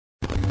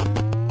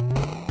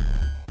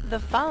The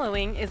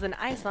following is an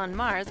Ice on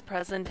Mars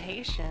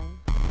presentation.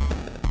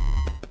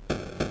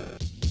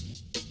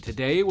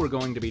 Today we're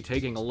going to be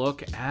taking a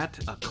look at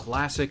a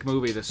classic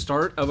movie, the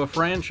start of a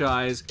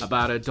franchise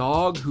about a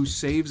dog who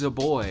saves a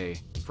boy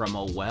from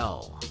a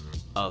well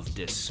of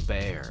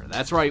despair.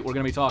 That's right, we're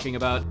going to be talking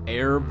about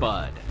Air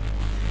Bud.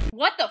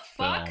 What the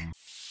fuck? Film.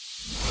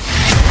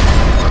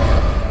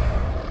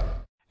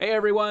 Hey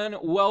everyone,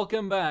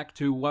 welcome back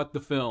to What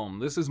the Film.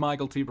 This is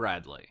Michael T.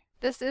 Bradley.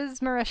 This is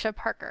Marisha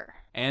Parker.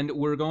 And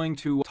we're going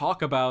to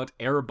talk about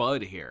Air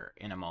Bud here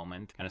in a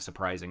moment, and a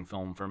surprising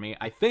film for me.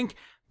 I think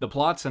the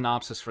plot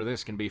synopsis for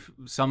this can be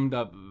summed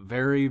up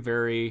very,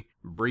 very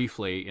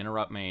briefly.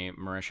 Interrupt me,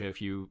 Marisha, if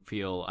you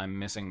feel I'm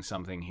missing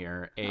something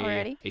here.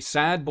 A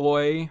sad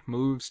boy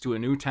moves to a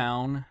new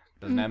town,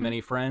 doesn't have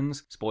many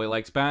friends. This boy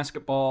likes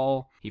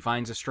basketball. He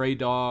finds a stray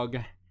dog.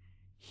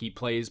 He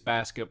plays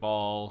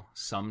basketball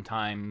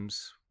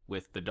sometimes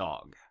with the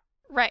dog.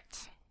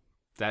 Right.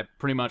 That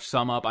pretty much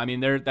sum up. I mean,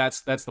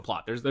 that's the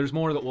plot. There's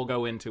more that we'll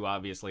go into,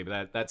 obviously,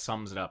 but that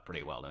sums it up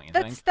pretty well, don't you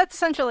think? That's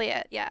essentially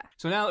it, yeah.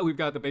 So now that we've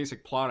got the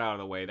basic plot out of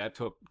the way, that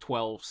took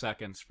 12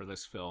 seconds for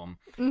this film.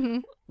 Mm-hmm.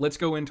 Let's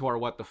go into our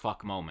what the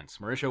fuck moments.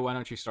 Marisha, why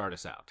don't you start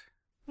us out?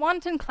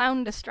 Wanton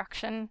clown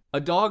destruction. A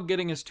dog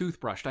getting his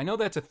tooth brushed. I know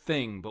that's a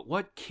thing, but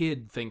what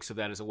kid thinks of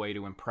that as a way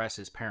to impress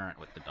his parent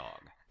with the dog?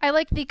 I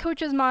like the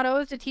coach's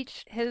motto to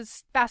teach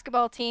his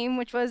basketball team,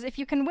 which was, if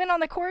you can win on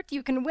the court,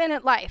 you can win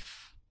at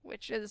life.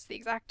 Which is the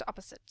exact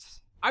opposite.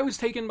 I was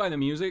taken by the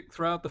music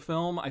throughout the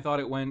film. I thought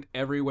it went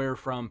everywhere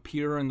from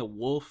Peter and the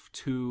Wolf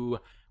to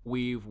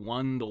we've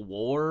won the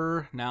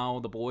war, now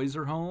the boys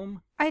are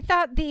home. I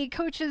thought the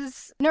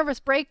coach's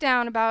nervous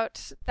breakdown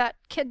about that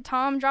kid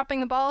Tom dropping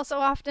the ball so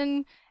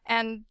often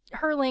and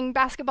hurling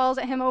basketballs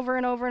at him over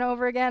and over and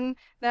over again,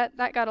 that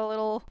got a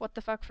little what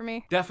the fuck for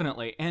me.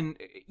 Definitely. And,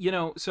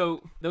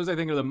 so those I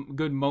think are the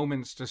good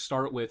moments to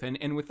start with.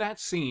 And with that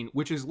scene,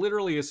 which is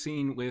literally a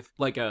scene with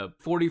like a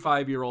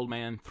 45-year-old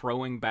man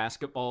throwing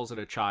basketballs at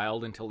a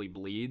child until he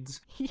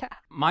bleeds. Yeah.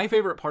 My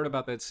favorite part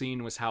about that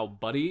scene was how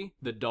Buddy,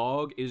 the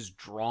dog, is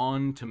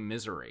drawn to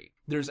misery.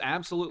 There's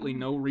absolutely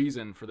no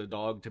reason for the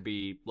dog to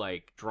be,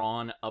 like,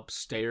 drawn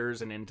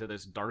upstairs and into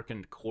this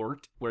darkened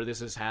court where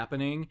this is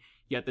happening,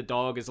 yet the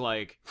dog is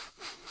like,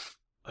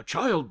 a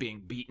child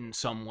being beaten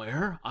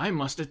somewhere, I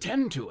must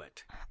attend to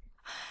it.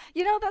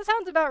 That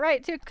sounds about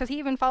right, too, because he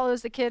even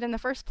follows the kid in the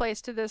first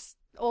place to this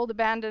old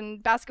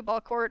abandoned basketball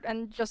court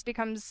and just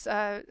becomes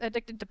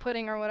addicted to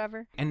pudding or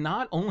whatever. And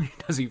not only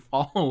does he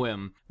follow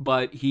him,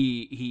 but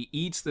he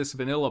eats this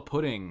vanilla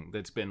pudding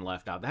that's been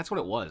left out. That's what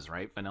it was,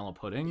 right? Vanilla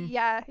pudding?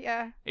 Yeah.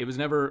 It was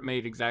never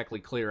made exactly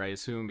clear, I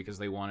assume, because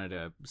they wanted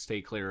to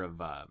stay clear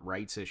of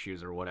rights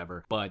issues or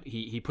whatever. But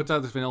he puts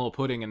out this vanilla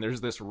pudding and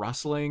there's this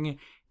rustling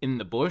in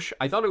the bush.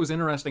 I thought it was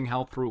interesting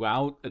how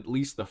throughout at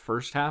least the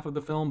first half of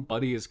the film,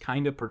 Buddy is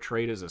kind of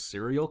portrayed as a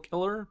serial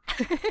killer.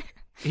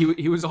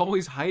 He was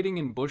always hiding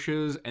in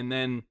bushes, and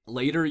then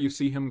later you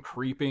see him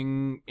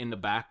creeping in the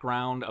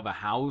background of a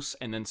house,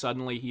 and then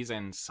suddenly he's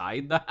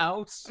inside the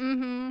house.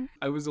 Mm-hmm.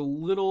 I was a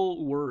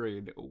little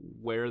worried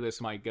where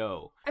this might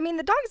go. I mean,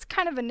 the dog's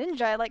kind of a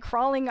ninja, like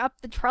crawling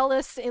up the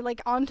trellis,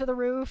 like onto the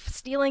roof,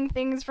 stealing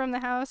things from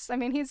the house. I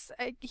mean, he's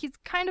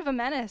kind of a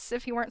menace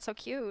if he weren't so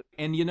cute.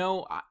 And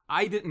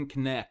I didn't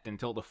connect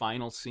until the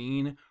final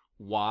scene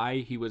why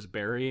he was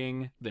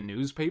burying the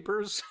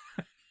newspapers.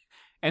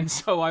 And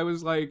so I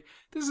was like,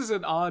 this is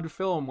an odd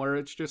film where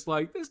it's just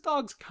like, this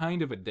dog's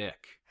kind of a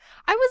dick.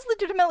 I was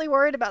legitimately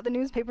worried about the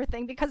newspaper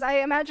thing because I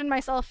imagine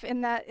myself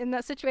in that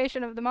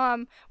situation of the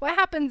mom. What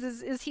happens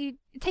is he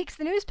takes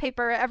the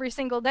newspaper every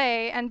single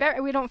day, and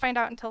we don't find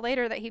out until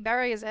later that he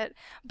buries it.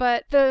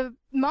 But the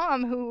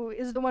mom, who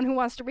is the one who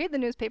wants to read the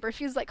newspaper,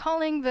 she's like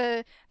calling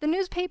the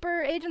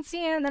newspaper agency,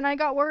 and then I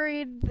got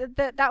worried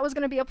that was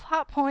going to be a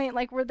plot point,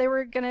 like where they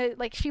were going to,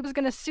 like she was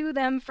going to sue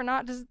them for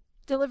not just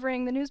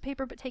delivering the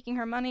newspaper but taking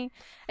her money.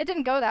 It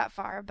didn't go that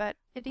far, but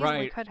it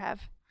easily could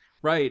have.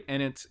 Right,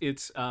 and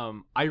it's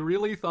I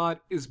really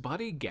thought, is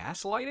Buddy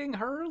gaslighting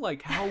her?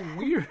 Like, how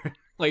weird.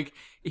 Like,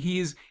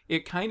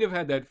 it kind of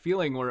had that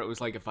feeling where it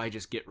was like, if I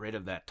just get rid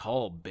of that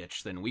tall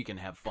bitch, then we can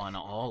have fun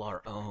all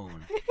our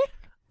own.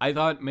 I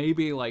thought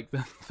maybe, like,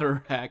 the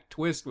third act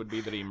twist would be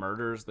that he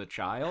murders the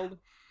child.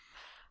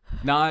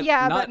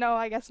 But no,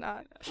 I guess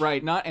not.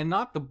 Right,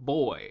 not the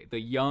boy, the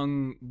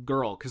young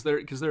girl, because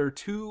there are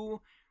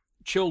two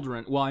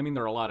children. Well, I mean,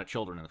 there are a lot of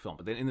children in the film,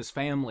 but in this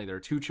family, there are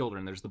two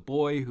children. There's the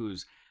boy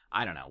who's,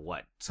 I don't know,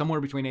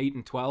 somewhere between 8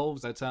 and 12.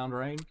 Does that sound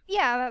right?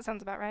 Yeah, that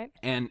sounds about right.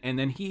 And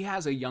then he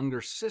has a younger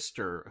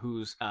sister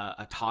who's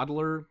a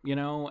toddler,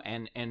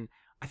 and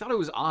I thought it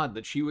was odd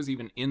that she was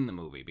even in the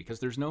movie because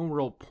there's no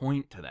real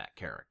point to that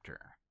character.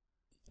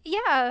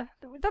 Yeah,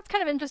 that's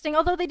kind of interesting.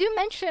 Although they do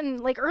mention,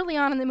 like, early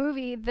on in the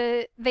movie,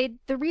 the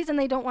reason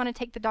they don't want to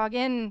take the dog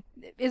in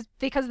is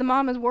because the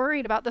mom is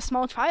worried about the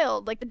small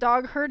child, like the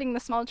dog hurting the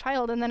small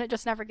child, and then it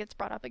just never gets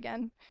brought up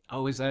again.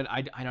 Oh, is that?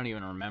 I don't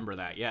even remember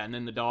that. Yeah, and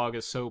then the dog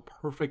is so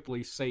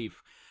perfectly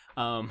safe.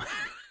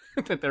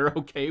 that they're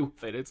okay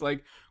with it. It's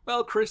like,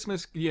 well,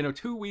 Christmas,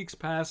 2 weeks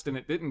passed and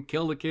it didn't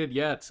kill the kid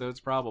yet, so it's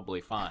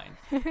probably fine.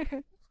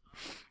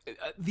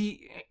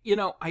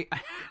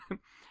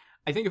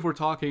 I I think if we're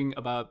talking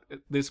about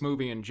this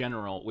movie in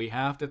general, we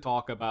have to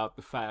talk about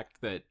the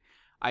fact that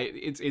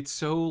it's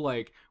so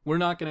like, we're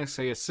not going to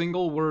say a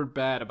single word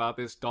bad about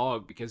this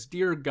dog because,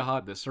 dear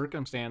God, the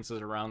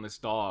circumstances around this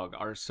dog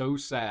are so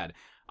sad.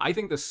 I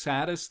think the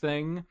saddest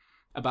thing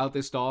about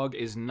this dog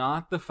is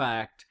not the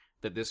fact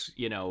that this,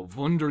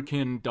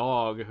 wunderkind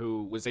dog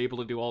who was able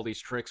to do all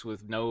these tricks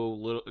with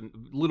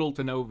little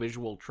to no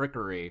visual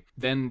trickery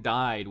then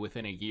died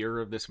within a year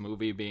of this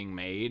movie being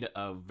made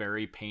of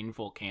very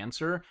painful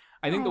cancer.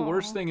 I think the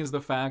worst thing is the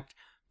fact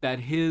that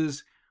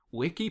his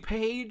wiki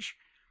page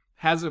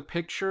has a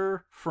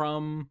picture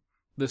from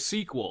the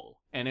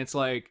sequel, and it's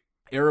like,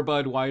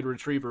 Airbud Wide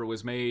Retriever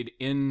was made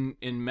in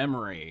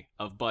memory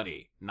of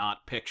Buddy,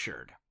 not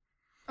pictured.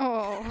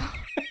 Oh.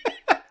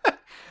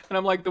 And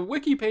I'm like, the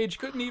wiki page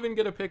couldn't even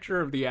get a picture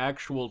of the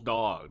actual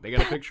dog. They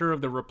got a picture of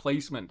the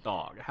replacement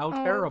dog. How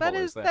terrible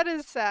is that? That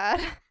is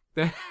sad.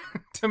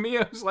 To me,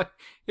 it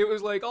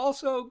was like,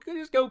 also,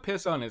 just go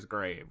piss on his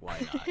grave. Why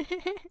not?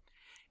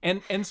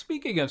 And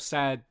speaking of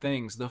sad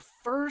things, the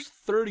first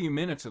 30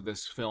 minutes of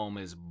this film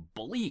is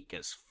bleak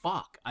as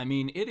fuck. I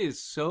mean, it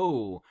is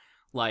so,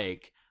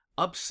 like,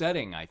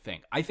 upsetting, I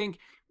think. I think,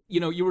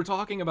 you were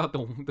talking about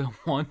the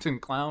wanton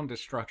clown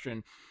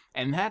destruction,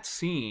 and that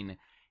scene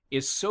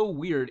is so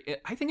weird.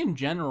 I think in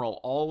general,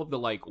 all of the,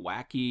 like,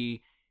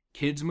 wacky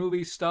kids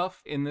movie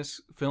stuff in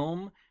this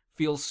film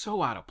feels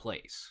so out of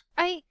place.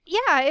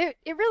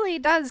 It really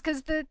does,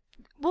 because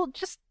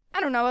I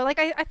don't know, like,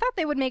 I thought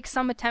they would make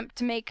some attempt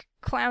to make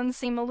clowns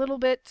seem a little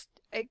bit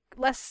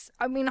less,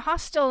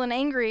 hostile and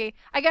angry.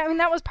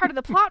 That was part of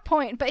the plot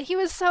point, but he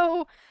was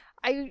so,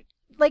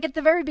 like, at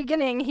the very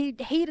beginning, he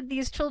hated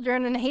these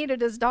children and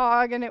hated his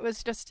dog, and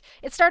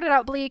it started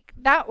out bleak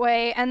that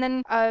way, and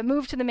then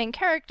moved to the main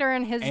character,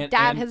 and his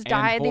dad has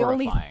died.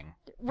 Horrifying.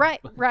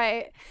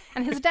 Right.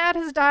 And his dad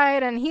has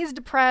died, and he's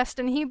depressed,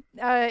 and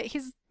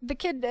the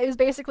kid is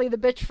basically the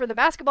bitch for the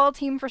basketball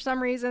team for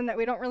some reason that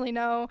we don't really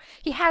know.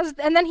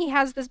 And then he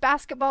has this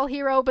basketball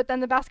hero, but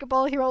then the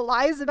basketball hero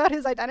lies about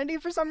his identity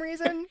for some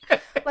reason.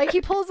 Like, he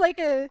pulls like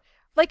a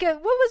what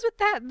was with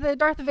that, the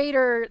Darth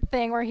Vader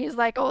thing where he's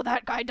like, oh,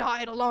 that guy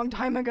died a long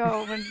time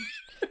ago, and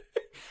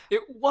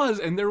It was,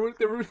 and there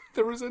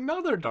was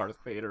another Darth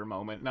Vader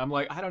moment, and I'm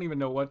like, I don't even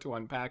know what to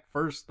unpack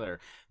first there.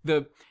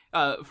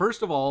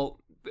 First of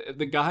all,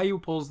 the guy who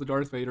pulls the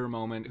Darth Vader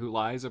moment, who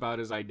lies about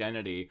his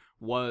identity,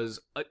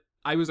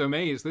 I was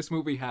amazed. This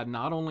movie had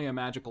not only a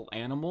magical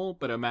animal,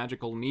 but a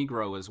magical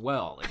Negro as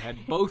well. It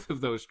had both of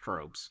those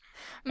tropes.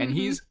 And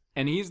he's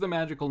the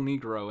magical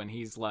Negro, and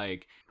he's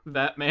like,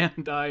 that man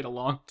died a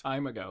long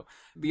time ago.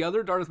 The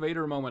other Darth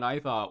Vader moment I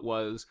thought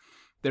was,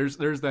 there's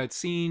that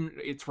scene,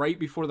 it's right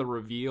before the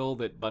reveal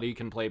that Buddy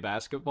can play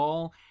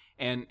basketball,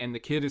 and the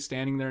kid is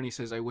standing there and he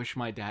says, I wish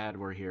my dad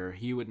were here.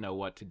 He would know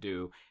what to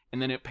do.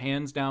 And then it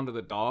pans down to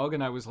the dog,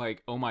 and I was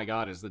like, oh my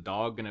God, is the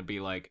dog going to be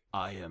like,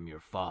 I am your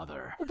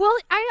father? Well,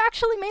 I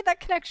actually made that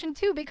connection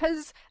too,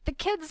 because the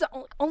kid's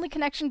only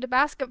connection to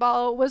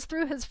basketball was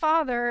through his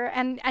father,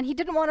 and he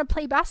didn't want to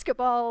play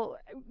basketball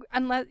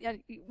unless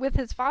with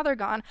his father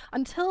gone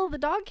until the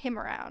dog came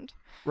around.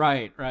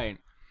 Right.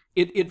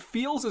 It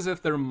feels as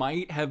if there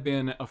might have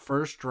been a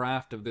first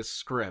draft of this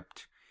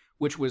script,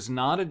 which was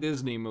not a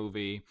Disney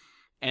movie,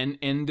 and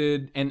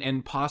ended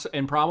and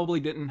probably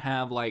didn't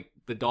have like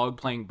the dog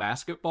playing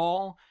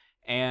basketball,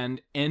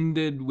 and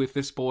ended with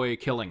this boy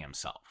killing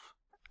himself.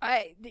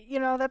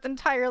 That's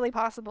entirely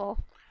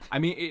possible. I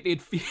mean,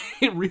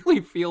 it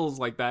really feels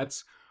like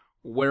that's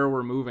where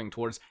we're moving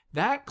towards.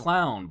 That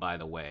clown, by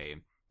the way,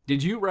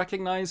 did you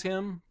recognize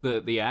him,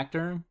 the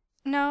actor?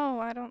 No,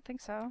 I don't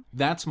think so.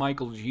 That's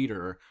Michael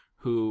Jeter,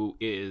 who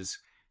is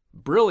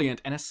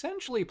brilliant and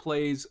essentially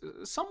plays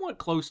somewhat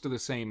close to the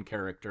same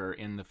character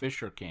in The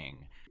Fisher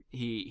King.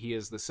 He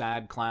is the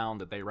sad clown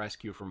that they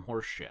rescue from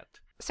horse shit.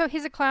 So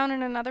he's a clown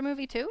in another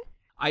movie too?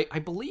 I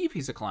believe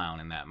he's a clown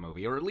in that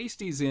movie, or at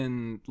least he's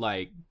in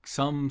like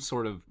some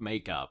sort of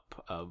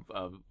makeup of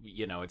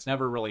it's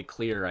never really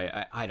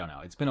clear. I don't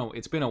know.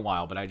 It's been a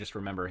while, but I just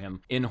remember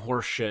him in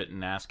horse shit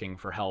and asking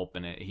for help,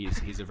 and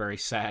he's a very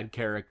sad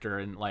character,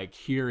 and like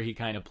here he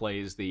kind of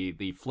plays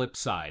the flip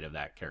side of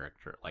that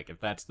character. Like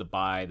if that's the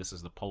bi, this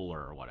is the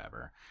polar or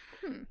whatever.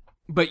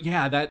 But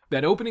yeah,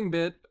 that opening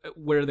bit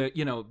where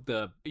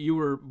you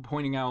were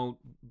pointing out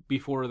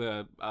before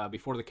the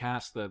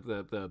cast,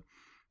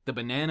 the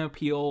banana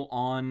peel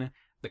on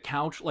the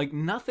couch, like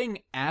nothing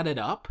added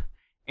up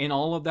in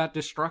all of that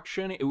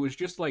destruction. It was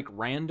just like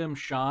random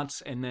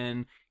shots, and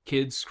then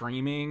kids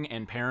screaming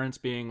and parents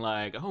being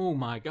like, oh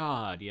my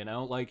God,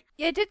 like.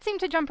 Yeah, it did seem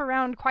to jump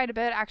around quite a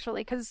bit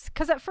actually, because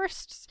at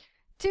first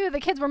too,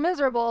 the kids were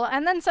miserable,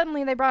 and then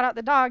suddenly they brought out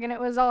the dog, and it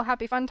was all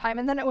happy fun time,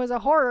 and then it was a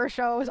horror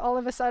show all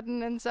of a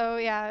sudden, and so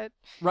yeah.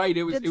 Right,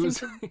 it was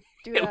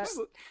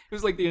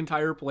like the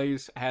entire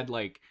place had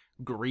like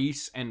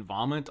grease and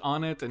vomit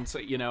on it, and so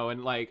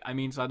and like I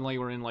mean suddenly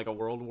we're in like a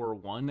World War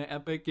I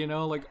epic,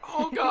 like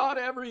oh god,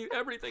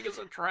 everything is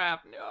a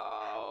trap,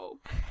 no.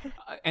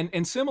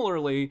 And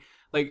similarly,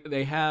 like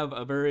they have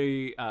a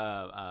very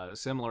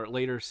similar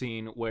later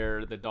scene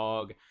where the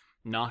dog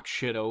knocks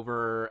shit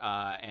over,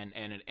 and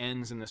it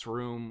ends in this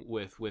room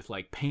with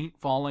like paint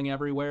falling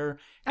everywhere.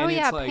 And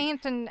it's like,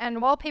 paint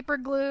and wallpaper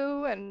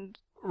glue and.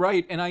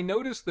 Right, and I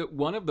noticed that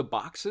one of the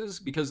boxes,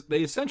 because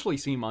they essentially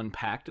seem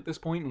unpacked at this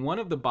point, and one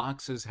of the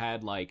boxes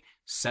had like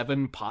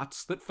 7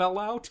 pots that fell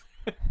out.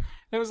 And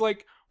I was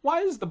like,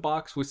 why is the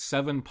box with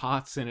 7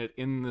 pots in it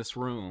in this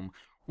room?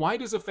 Why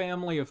does a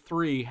family of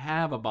 3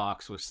 have a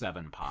box with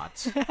 7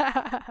 pots?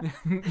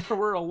 There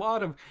were a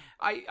lot of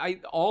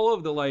all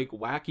of the like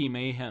wacky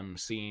mayhem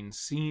scenes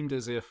seemed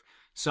as if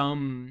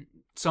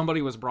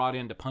somebody was brought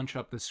in to punch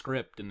up the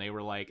script, and they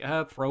were like,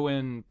 throw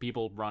in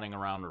people running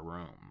around a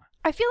room.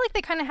 I feel like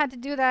they kind of had to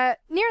do that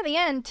near the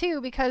end, too,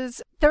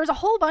 because there was a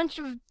whole bunch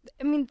of,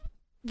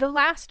 the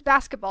last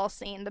basketball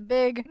scene,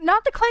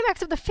 not the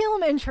climax of the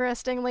film,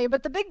 interestingly,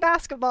 but the big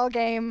basketball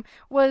game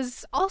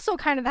was also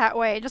kind of that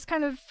way, just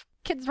kind of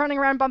kids running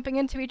around bumping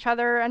into each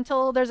other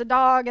until there's a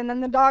dog, and then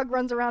the dog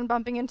runs around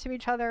bumping into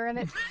each other,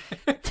 and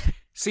it...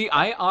 See,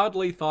 I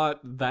oddly thought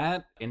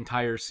that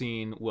entire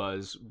scene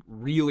was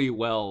really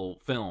well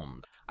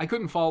filmed. I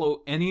couldn't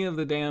follow any of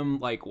the damn,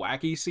 like,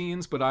 wacky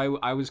scenes, but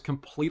I was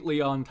completely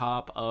on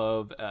top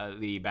of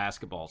the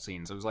basketball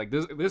scenes. I was like,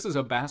 this is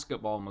a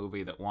basketball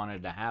movie that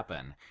wanted to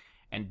happen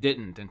and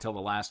didn't until the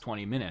last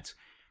 20 minutes.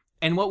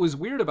 And what was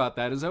weird about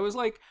that is I was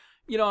like,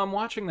 I'm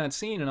watching that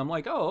scene and I'm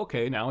like, oh,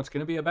 okay, now it's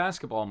going to be a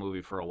basketball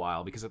movie for a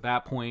while. Because at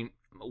that point,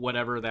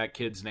 whatever that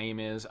kid's name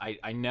is,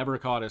 I never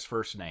caught his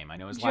first name. I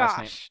know his last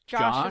name.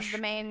 Josh is the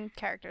main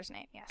character's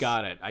name, yes.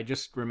 Got it. I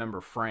just remember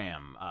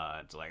Fram.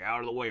 It's like, out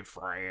of the way,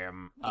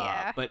 Fram.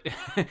 Yeah. But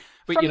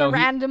from the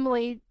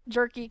randomly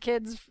jerky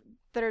kids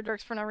that are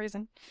jerks for no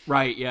reason.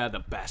 Right, yeah, the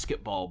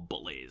basketball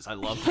bullies. I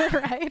love that.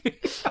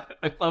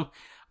 Right.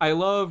 I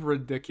love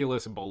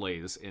ridiculous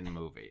bullies in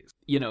movies.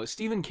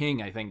 Stephen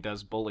King, I think,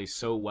 does bullies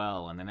so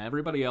well, and then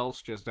everybody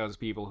else just does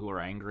people who are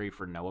angry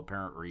for no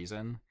apparent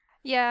reason.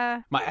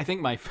 Yeah. I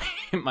think my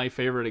my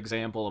favorite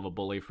example of a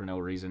bully for no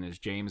reason is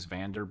James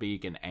Van Der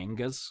Beek in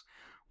Angus,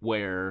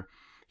 where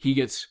he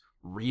gets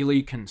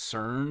really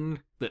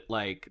concerned that,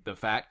 like, the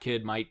fat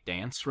kid might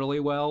dance really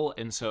well,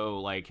 and so,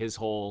 like, his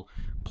whole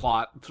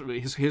plot,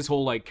 his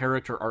whole, like,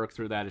 character arc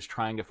through that is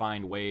trying to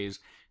find ways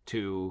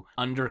to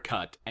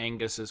undercut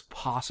Angus's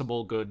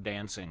possible good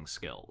dancing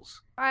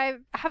skills. I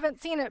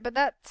haven't seen it, but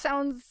that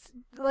sounds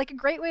like a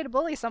great way to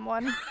bully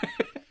someone.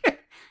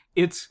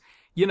 It's...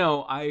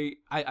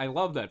 I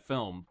love that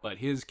film, but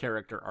his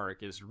character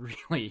arc is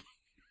really...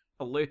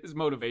 his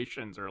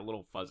motivations are a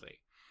little fuzzy.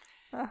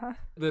 Uh-huh.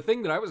 The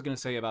thing that I was going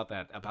to say about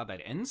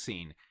that end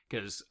scene,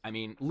 because,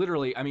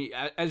 literally,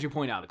 as you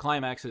point out, the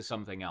climax is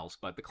something else,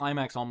 but the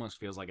climax almost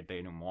feels like a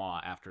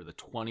denouement after the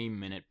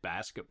 20-minute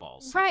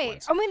basketball sequence.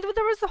 Right.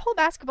 There was the whole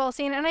basketball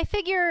scene, and I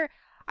figure...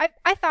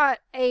 I thought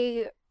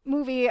a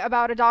movie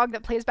about a dog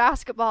that plays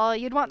basketball,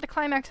 you'd want the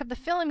climax of the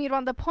film, you'd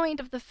want the point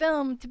of the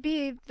film to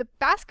be the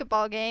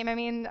basketball game.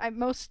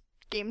 Most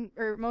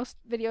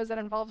videos that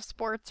involve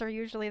sports are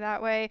usually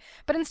that way,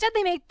 but instead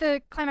they make the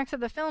climax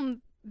of the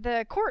film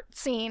the court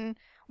scene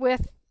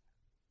with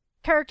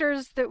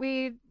characters that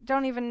we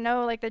don't even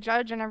know, like the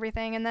judge and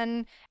everything, and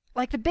then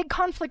like the big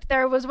conflict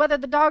there was whether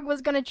the dog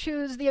was going to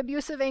choose the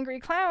abusive angry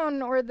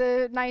clown or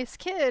the nice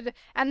kid,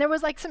 and there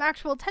was like some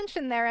actual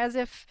tension there, as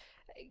if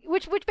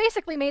which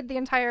basically made the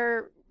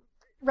entire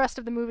rest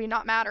of the movie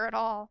not matter at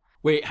all.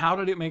 Wait, how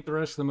did it make the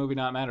rest of the movie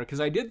not matter?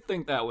 Because I did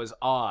think that was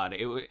odd.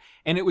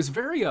 It was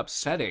very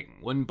upsetting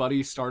when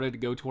Buddy started to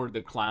go toward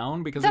the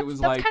clown, because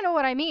that's kind of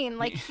what I mean.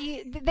 Like,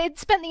 they'd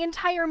spent the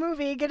entire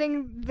movie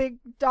getting the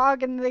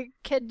dog and the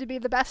kid to be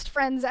the best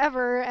friends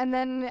ever, and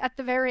then at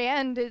the very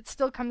end, it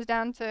still comes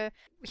down to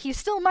he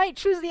still might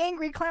choose the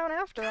angry clown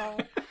after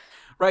all.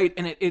 Right,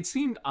 and it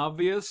seemed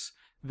obvious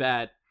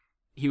that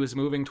he was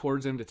moving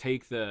towards him to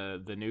take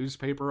the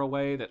newspaper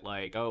away, that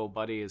like, oh,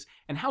 Buddy is...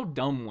 And how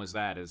dumb was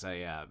that as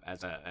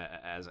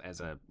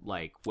a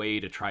like way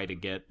to try to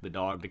get the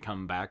dog to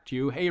come back to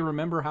you? Hey,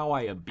 remember how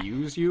I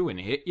abused you and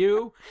hit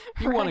you?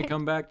 You Right. want to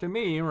come back to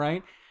me,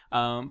 right?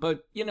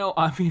 But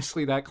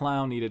obviously that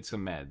clown needed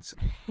some meds.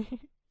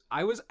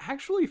 I was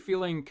actually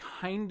feeling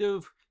kind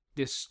of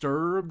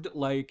disturbed,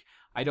 like,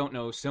 I don't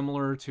know,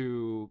 similar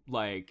to,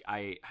 like,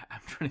 I'm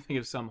trying to think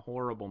of some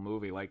horrible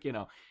movie, like,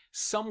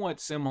 somewhat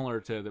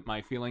similar to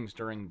my feelings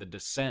during The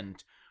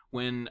Descent,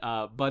 when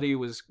Buddy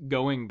was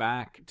going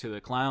back to the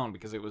clown,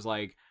 because it was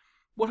like,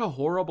 what a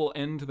horrible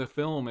end to the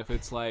film if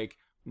it's like,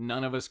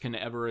 none of us can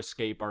ever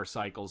escape our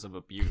cycles of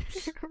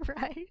abuse.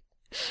 Right.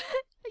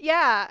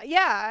 Yeah.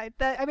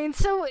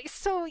 So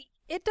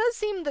it does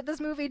seem that this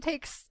movie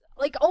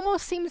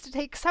almost seems to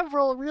take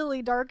several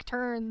really dark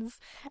turns,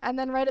 and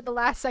then right at the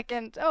last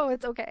second, oh,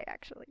 it's okay,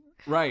 actually.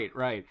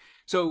 Right.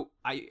 So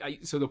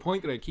so the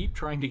point that I keep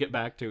trying to get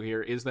back to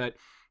here is that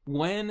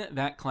when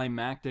that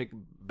climactic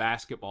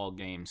basketball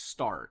game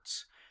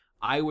starts,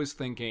 I was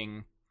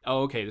thinking,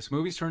 oh, okay, this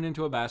movie's turned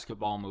into a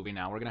basketball movie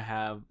now. We're going to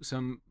have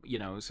some,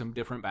 some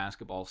different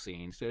basketball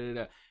scenes.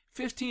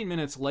 15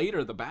 minutes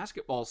later, the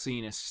basketball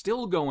scene is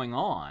still going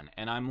on.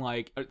 And I'm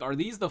like, are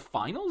these the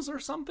finals or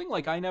something?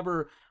 Like, I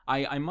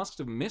must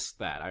have missed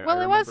that.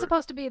 Well, it was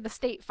supposed to be the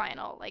state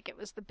final. Like, it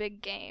was the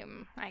big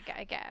game, I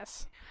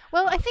guess.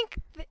 Well, I think...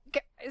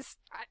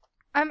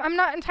 I'm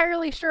not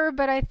entirely sure,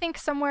 but I think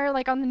somewhere,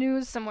 like on the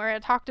news somewhere,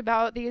 it talked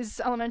about these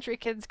elementary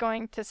kids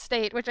going to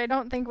state, which I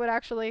don't think would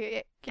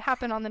actually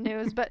happen on the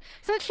news. But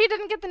since she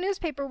didn't get the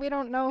newspaper, we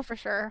don't know for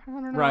sure. I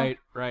don't know.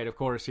 Right, of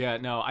course, yeah.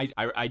 No,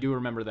 I do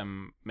remember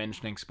them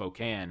mentioning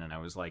Spokane, and I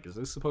was like, is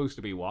this supposed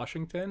to be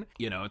Washington?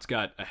 It's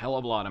got a hell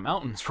of a lot of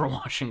mountains for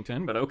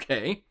Washington, but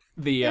okay.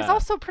 It's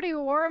also pretty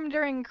warm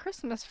during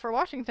Christmas for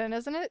Washington,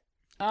 isn't it?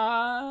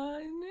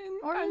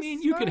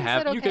 You could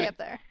have... up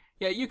there?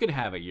 Yeah, you could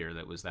have a year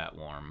that was that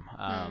warm.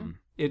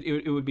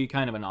 It would be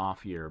kind of an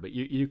off year, but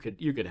you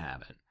could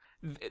have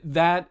it.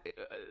 That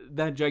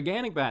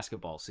gigantic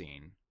basketball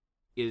scene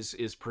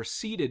is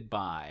preceded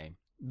by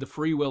the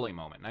Free Willy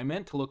moment. And I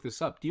meant to look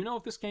this up. Do you know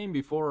if this came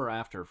before or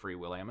after Free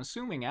Willy? I'm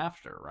assuming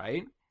after,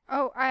 right?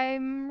 Oh,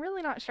 I'm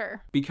really not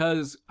sure.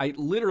 Because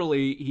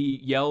he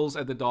yells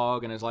at the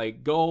dog and is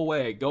like, go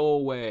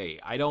away,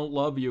 I don't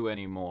love you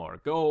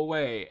anymore, go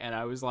away. And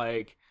I was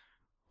like...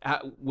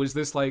 was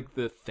this like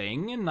the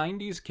thing in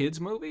 90s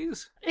kids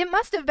movies? It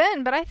must have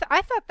been, but I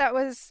thought that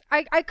was...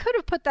 I could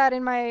have put that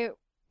in my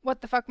what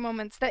the fuck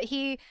moments. That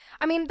the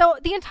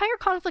entire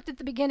conflict at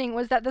the beginning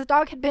was that this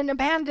dog had been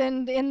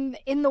abandoned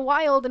in the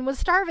wild and was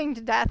starving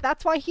to death.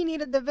 That's why he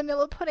needed the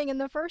vanilla pudding in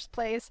the first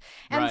place.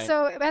 And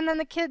right. And then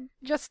the kid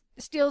just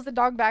steals the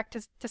dog back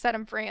to set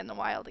him free in the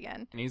wild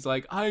again. And he's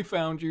like, I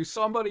found you.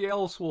 Somebody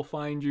else will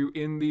find you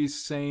in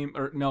these same...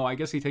 Or no, I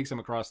guess he takes him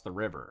across the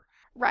river.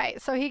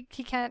 Right, so he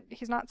can't,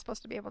 he's not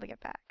supposed to be able to get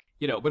back.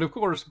 But of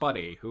course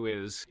Buddy, who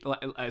is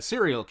a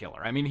serial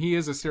killer, I mean, he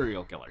is a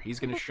serial killer. He's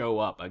going to show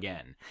up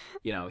again.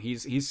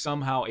 He's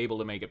somehow able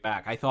to make it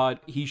back. I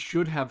thought he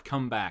should have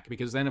come back,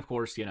 because then, of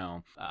course,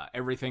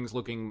 everything's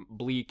looking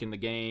bleak in the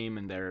game,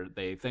 and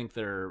they think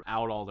they're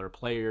out all their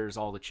players,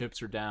 all the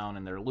chips are down,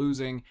 and they're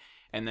losing.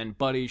 And then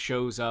Buddy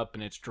shows up,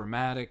 and it's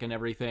dramatic and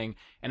everything.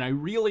 And I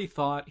really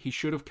thought he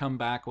should have come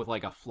back with,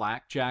 like, a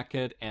flak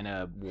jacket and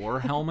a war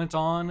helmet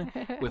on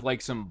with,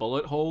 like, some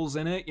bullet holes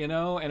in it, And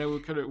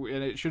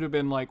it should have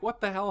been like,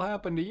 what the hell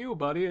happened to you,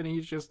 Buddy? And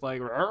he's just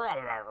like... Oh,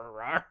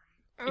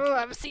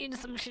 I've seen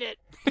some shit.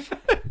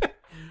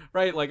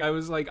 Right, like, I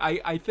was like,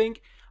 I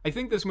think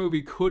this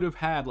movie could have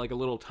had, like, a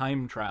little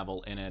time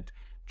travel in it,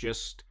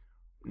 just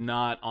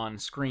not on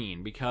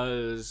screen,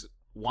 because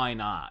why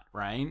not,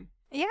 right?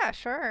 Yeah,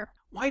 sure.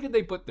 Why did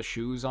they put the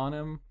shoes on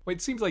him?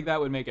 It seems like that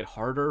would make it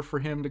harder for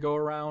him to go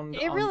around.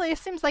 It really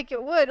seems like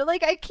it would.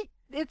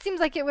 It seems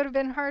like it would have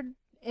been hard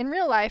in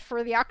real life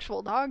for the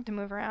actual dog to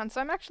move around,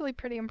 so I'm actually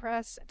pretty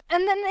impressed.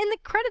 And then in the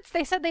credits,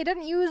 they said they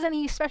didn't use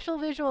any special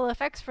visual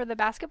effects for the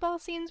basketball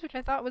scenes, which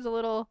I thought was a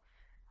little,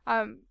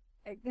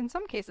 in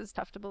some cases,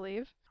 tough to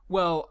believe.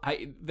 Well,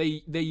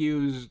 they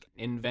used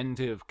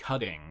inventive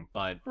cutting,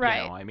 but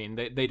right.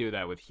 They do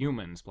that with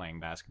humans playing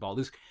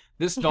basketball.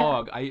 This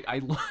dog, yeah.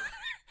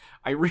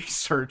 I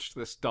researched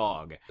this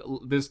dog.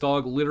 This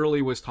dog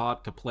literally was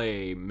taught to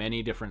play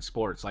many different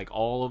sports. Like,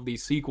 all of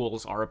these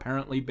sequels are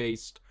apparently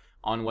based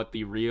on what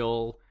the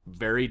real,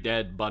 very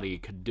dead Buddy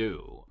could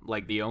do.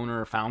 Like, the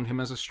owner found him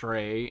as a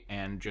stray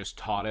and just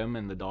taught him,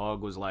 and the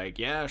dog was like,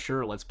 yeah,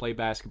 sure, let's play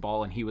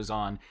basketball. And he was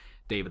on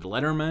David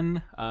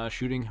Letterman,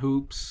 shooting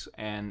hoops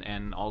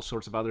and all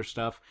sorts of other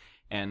stuff.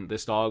 And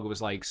this dog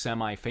was, like,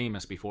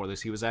 semi-famous before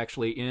this. He was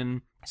actually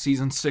in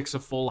season 6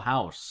 of Full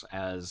House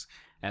as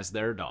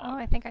their dog. Oh,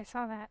 I think I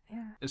saw that,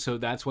 yeah. So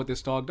that's what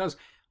this dog does.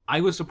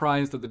 I was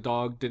surprised that the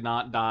dog did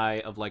not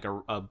die of, like,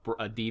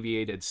 a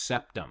deviated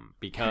septum,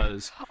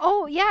 because...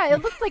 Oh, yeah,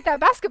 it looked like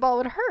that basketball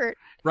would hurt.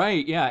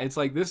 Right, yeah, it's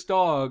like this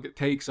dog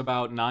takes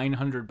about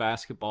 900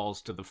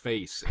 basketballs to the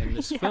face in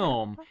this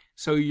film,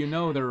 so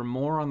there are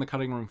more on the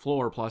cutting room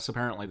floor, plus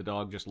apparently the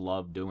dog just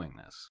loved doing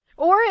this.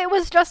 Or it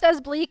was just as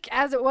bleak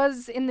as it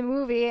was in the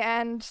movie,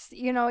 and,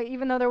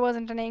 even though there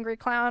wasn't an angry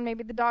clown,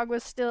 maybe the dog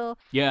was still...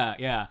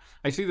 Yeah.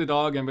 I see the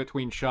dog in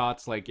between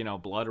shots, like,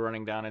 blood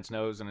running down its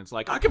nose, and it's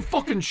like, I can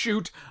fucking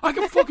shoot!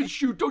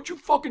 Don't you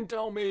fucking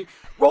tell me!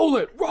 Roll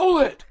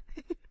it!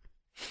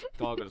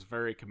 Dog was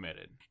very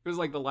committed. It was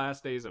like the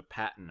last days of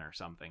Patton or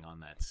something on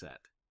that set.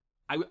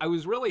 I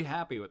was really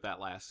happy with that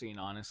last scene,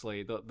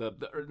 honestly. Not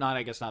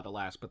the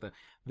last, but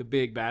the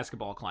big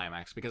basketball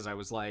climax, because I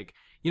was like,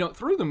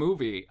 through the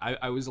movie,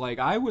 I was like,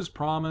 I was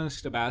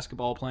promised a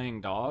basketball playing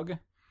dog,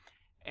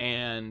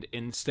 and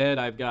instead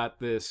I've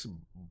got this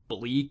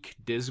bleak,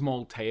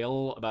 dismal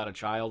tale about a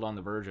child on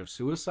the verge of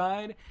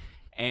suicide,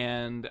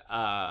 and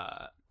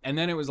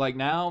then it was like,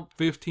 now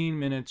 15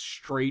 minutes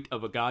straight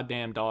of a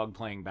goddamn dog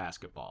playing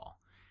basketball.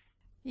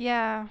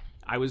 Yeah.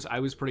 I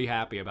was pretty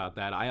happy about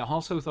that. I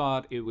also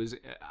thought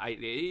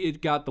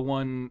it got the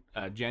one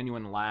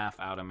genuine laugh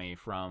out of me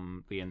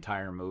from the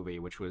entire movie,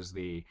 which was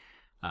the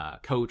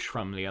coach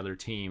from the other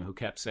team who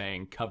kept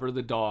saying, cover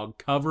the dog,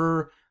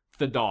 cover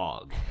the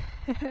dog.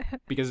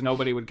 Because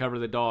nobody would cover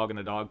the dog, and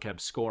the dog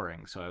kept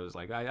scoring. So I was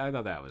like, I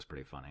thought that was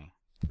pretty funny.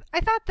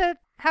 I thought that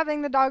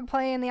having the dog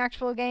play in the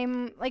actual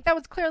game, like, that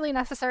was clearly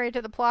necessary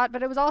to the plot,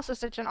 but it was also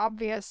such an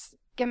obvious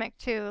gimmick,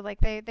 too. Like,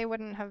 they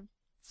wouldn't have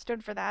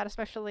stood for that,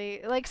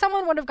 especially, like,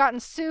 someone would have gotten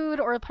sued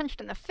or punched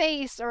in the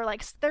face, or,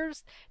 like, there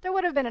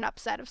would have been an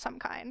upset of some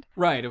kind.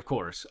 Right, of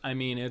course. I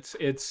mean,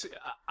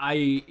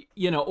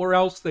 or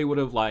else they would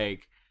have,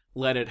 like,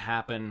 let it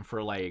happen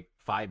for, like,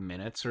 5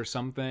 minutes or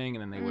something,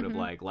 and then they would have,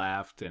 like,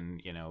 laughed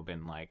and,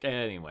 been like,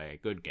 anyway,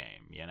 good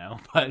game,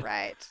 But,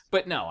 right.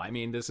 But no, I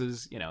mean, this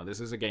is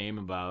a game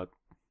about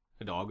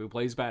a dog who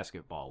plays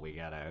basketball. We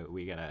gotta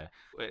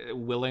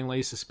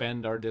willingly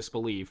suspend our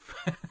disbelief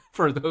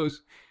for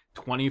those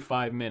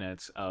 25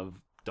 minutes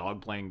of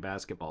dog playing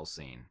basketball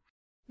scene.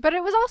 But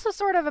it was also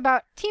sort of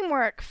about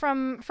teamwork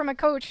from a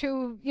coach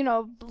who,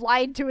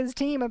 lied to his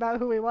team about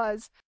who he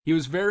was. He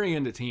was very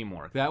into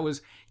teamwork. That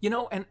was,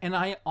 and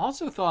I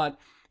also thought,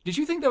 did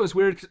you think that was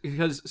weird?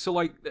 Because, so,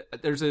 like,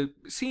 there's a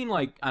scene,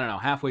 like, I don't know,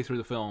 halfway through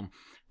the film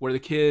where the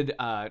kid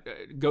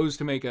goes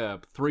to make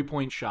a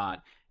 3-point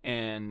shot,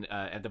 and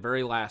at the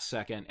very last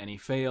second, and he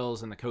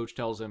fails, and the coach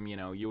tells him,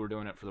 you were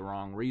doing it for the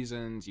wrong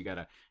reasons. You got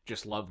to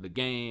just love the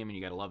game, and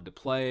you got to love to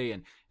play,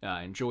 and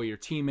enjoy your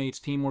teammates,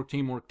 teamwork.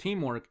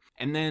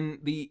 And then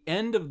the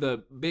end of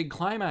the big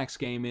climax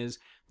game is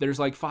there's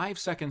like 5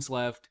 seconds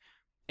left,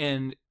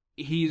 and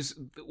he's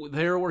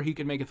there where he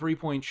could make a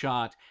 3-point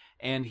shot,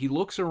 and he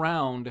looks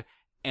around,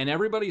 and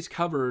everybody's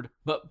covered,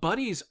 but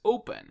Buddy's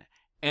open.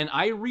 And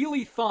I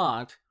really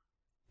thought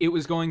it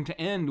was going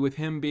to end with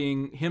him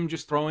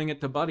just throwing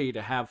it to Buddy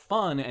to have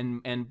fun,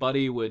 and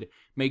Buddy would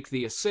make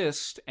the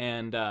assist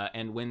and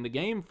win the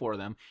game for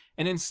them.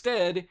 And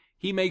instead,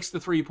 he makes the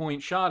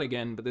 3-point shot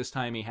again, but this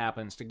time he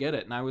happens to get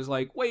it. And I was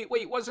like, wait,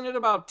 wasn't it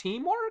about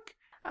teamwork?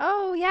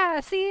 Oh,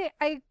 yeah. See,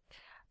 I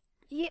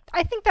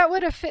think that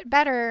would have fit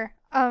better.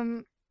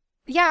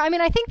 Yeah, I mean,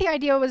 I think the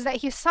idea was that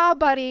he saw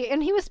Buddy,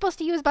 and he was supposed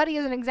to use Buddy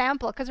as an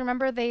example, because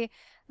remember, the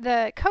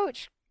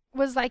coach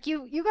was like,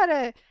 you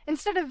gotta,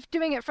 instead of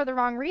doing it for the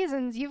wrong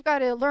reasons, you've got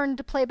to learn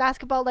to play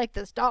basketball like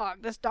this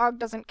dog. This dog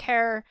doesn't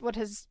care what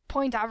his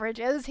point average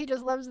is, he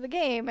just loves the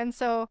game. And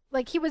so,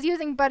 like, he was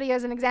using Buddy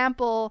as an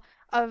example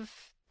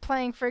of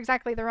playing for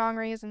exactly the wrong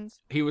reasons.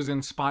 He was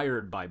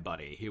inspired by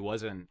Buddy. He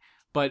wasn't...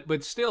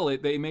 But still,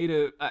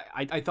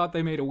 I thought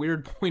they made a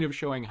weird point of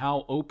showing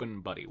how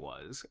open Buddy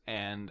was,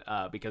 and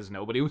because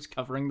nobody was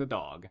covering the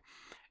dog,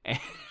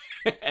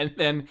 and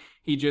then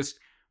he just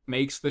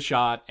makes the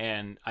shot,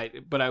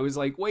 but I was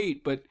like,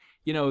 wait, but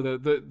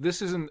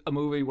this isn't a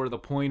movie where the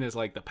point is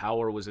like the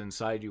power was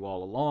inside you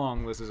all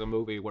along. This is a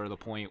movie where the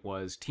point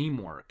was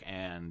teamwork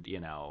and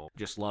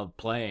just love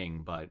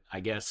playing. But I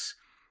guess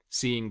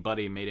seeing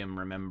Buddy made him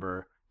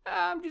remember,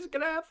 I'm just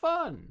gonna have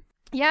fun.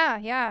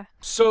 Yeah.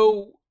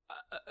 So.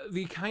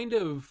 The kind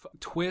of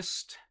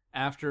twist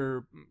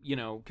after,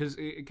 because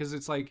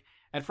it's like,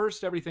 at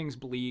first everything's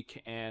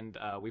bleak, and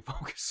we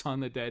focus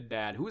on the dead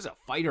dad, who was a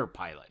fighter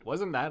pilot.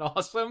 Wasn't that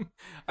awesome?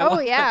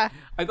 Yeah.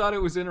 I thought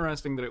it was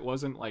interesting that it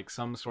wasn't like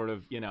some sort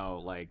of,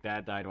 like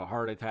dad died of a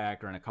heart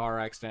attack or in a car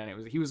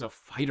accident. He was a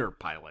fighter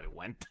pilot who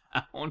went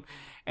down.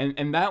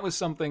 And that was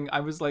something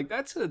I was like,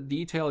 that's a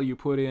detail you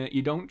put in.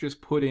 You don't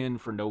just put in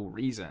for no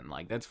reason.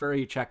 Like, that's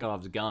very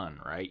Chekhov's gun,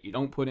 right? You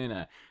don't put in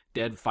a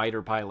dead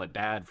fighter pilot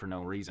dad for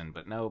no reason.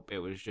 But nope, it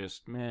was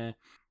just meh.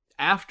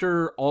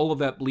 After all of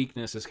that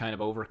bleakness is kind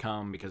of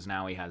overcome, because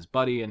now he has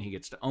Buddy and he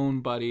gets to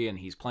own Buddy, and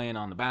he's playing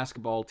on the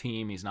basketball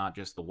team. He's not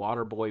just the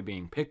water boy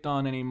being picked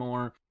on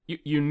anymore.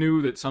 You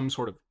knew that some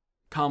sort of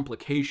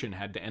complication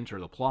had to enter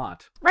the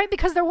plot. Right,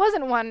 because there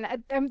wasn't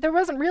one. There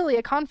wasn't really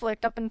a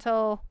conflict up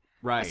until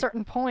a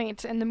certain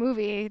point in the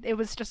movie. It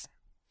was just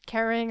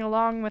carrying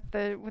along with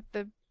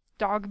the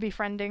dog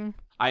befriending.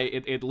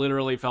 It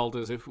literally felt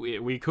as if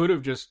we could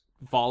have just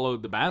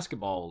followed the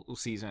basketball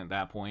season at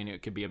that point.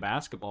 It could be a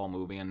basketball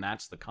movie, and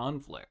that's the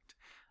conflict.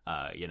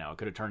 It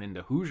could have turned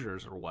into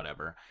Hoosiers or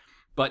whatever.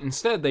 But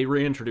instead, they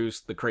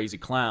reintroduced the crazy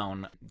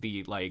clown,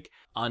 the, like,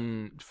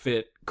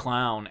 unfit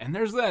clown. And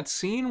there's that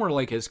scene where,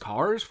 like, his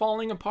car is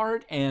falling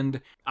apart, and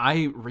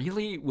I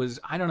really was,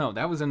 I don't know,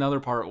 that was another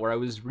part where I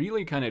was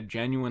really kind of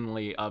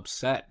genuinely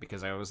upset,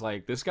 because I was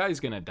like, this guy's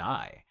gonna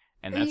die.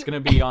 And that's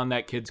going to be on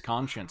that kid's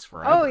conscience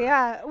forever. Oh,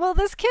 yeah. Well,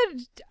 this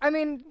kid, I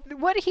mean,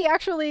 what he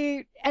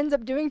actually ends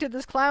up doing to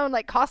this clown,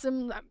 like, costs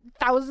him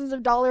thousands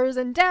of dollars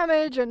in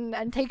damage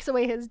and takes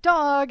away his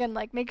dog and,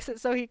 like, makes it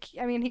so he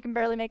can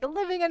barely make a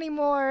living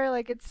anymore.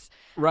 Like, it's...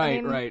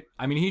 Right.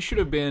 I mean, he should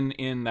have been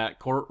in that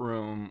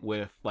courtroom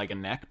with, like, a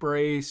neck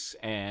brace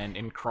and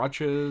in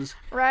crutches.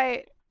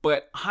 Right.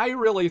 But I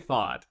really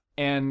thought,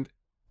 and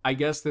I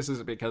guess this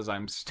is because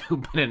I'm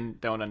stupid and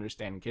don't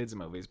understand kids'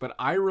 movies, but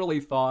I really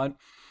thought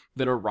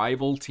that a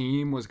rival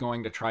team was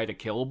going to try to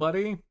kill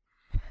Buddy.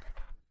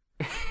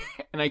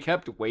 And I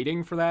kept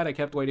waiting for that. I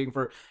kept waiting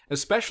for,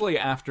 especially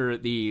after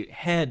the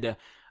head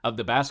of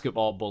the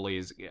basketball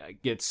bullies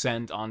gets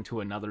sent onto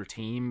another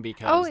team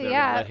because they're going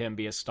to let him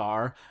be a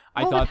star.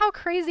 I thought, with how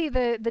crazy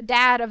the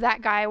dad of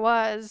that guy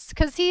was,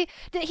 because he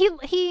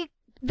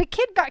the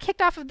kid got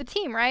kicked off of the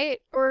team, right?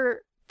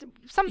 Or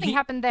something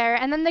happened there,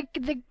 and then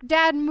the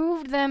dad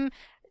moved them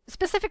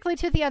specifically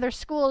to the other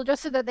school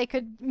just so that they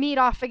could meet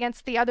off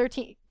against the other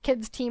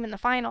kid's team in the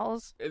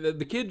finals.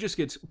 The kid just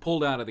gets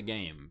pulled out of the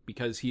game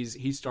because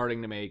he's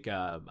starting to make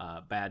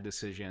bad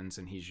decisions,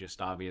 and he's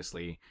just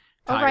obviously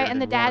tired. Oh, right,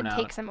 and the dad out.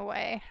 takes him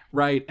away.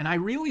 Right, and I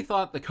really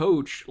thought the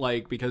coach,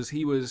 like, because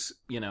he was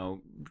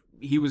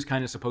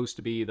kind of supposed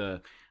to be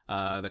the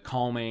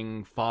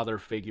calming father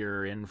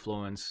figure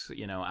influence,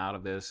 out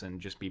of this and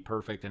just be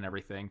perfect and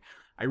everything.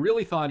 I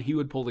really thought he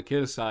would pull the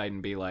kid aside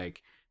and be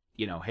like,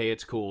 hey,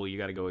 it's cool, you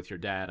got to go with your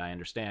dad, I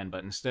understand.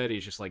 But instead,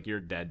 he's just like,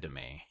 you're dead to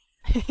me.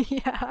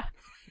 Yeah.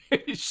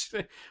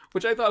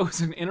 Which I thought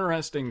was an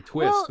interesting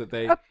twist that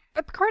they...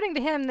 According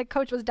to him, the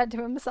coach was dead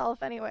to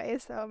himself anyway,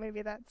 so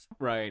maybe that's...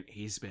 Right,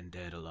 he's been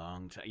dead a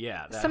long time.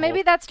 Yeah. So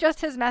maybe that's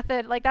just his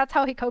method. Like, that's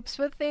how he copes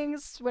with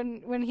things.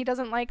 When he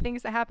doesn't like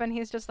things that happen,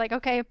 he's just like,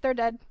 okay, they're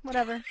dead,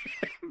 whatever.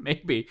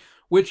 Maybe.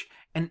 Which,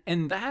 and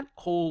that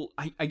whole...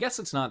 I guess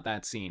it's not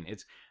that scene.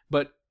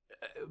 But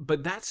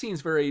that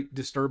scene's very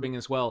disturbing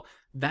as well.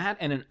 That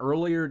and an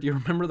earlier... Do you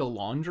remember the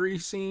laundry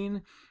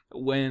scene?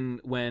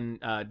 When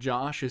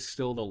Josh is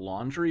still the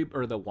laundry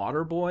or the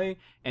water boy,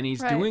 and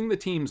he's doing the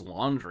team's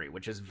laundry,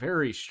 which is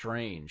very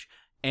strange.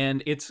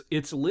 And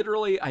it's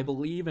literally, I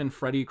believe, in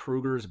Freddy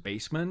Krueger's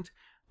basement,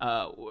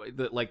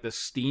 the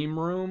steam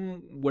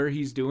room where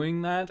he's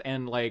doing that,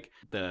 and like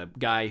the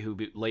guy who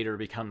later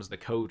becomes the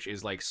coach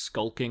is like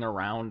skulking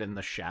around in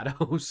the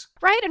shadows.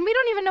 Right, and we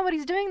don't even know what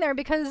he's doing there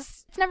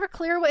because it's never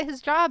clear what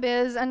his job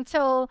is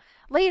until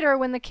later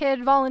when the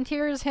kid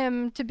volunteers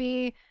him to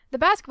be the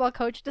basketball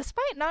coach,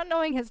 despite not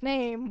knowing his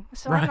name.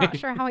 So I'm not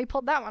sure how he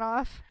pulled that one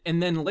off. And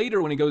then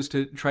later, when he goes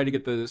to try to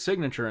get the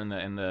signature in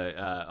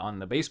the on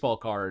the baseball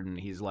card, and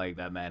he's like,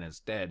 "That man is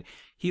dead,"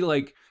 he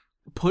like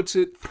puts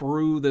it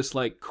through this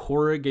like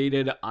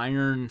corrugated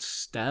iron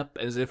step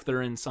as if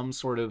they're in some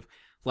sort of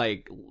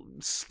like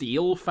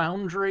steel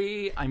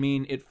foundry. I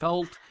mean, it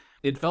felt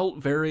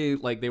very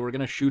like they were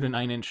gonna shoot a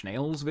Nine Inch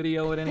Nails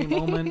video at any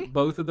moment.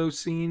 Both of those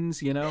scenes,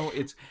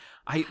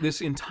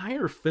 this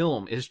entire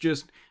film is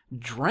just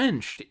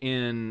drenched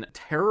in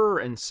terror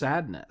and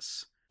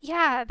sadness.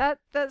 Yeah,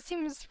 that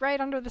seems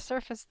right under the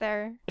surface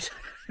there.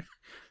 Some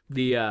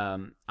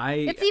of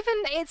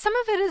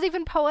it is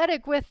even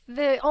poetic, with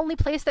the only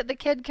place that the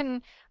kid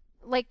can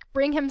like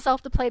bring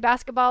himself to play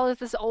basketball is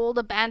this old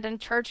abandoned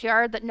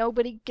churchyard that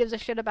nobody gives a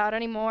shit about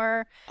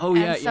anymore. Oh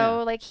yeah, and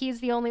so like he's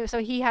the only,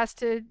 so he has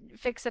to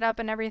fix it up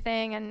and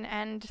everything,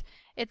 and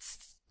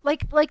it's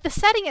like the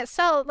setting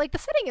itself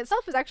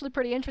is actually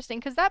pretty interesting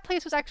because that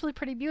place was actually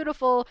pretty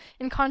beautiful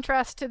in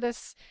contrast to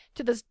this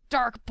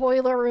dark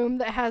boiler room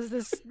that has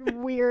this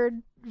weird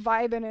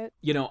vibe in it.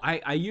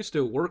 I used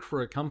to work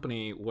for a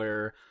company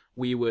where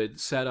we would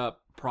set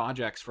up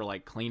projects for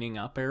like cleaning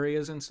up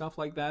areas and stuff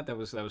like that. That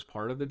was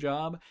part of the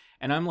job.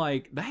 And I'm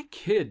like, that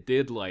kid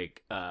did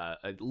like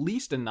at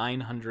least a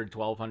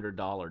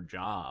 $900-$1,200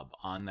 job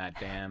on that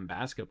damn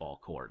basketball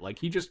court. Like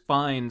he just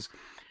finds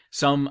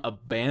some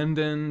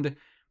abandoned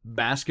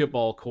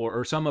basketball court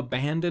or some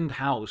abandoned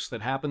house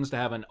that happens to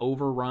have an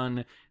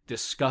overrun,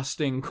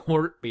 disgusting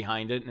court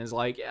behind it and is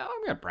like, yeah,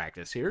 I'm gonna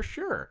practice here,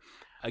 sure.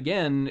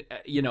 Again,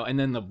 and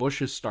then the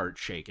bushes start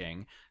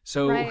shaking.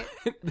 So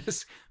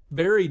this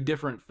very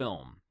different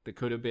film that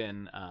could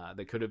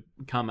have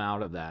come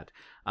out of that.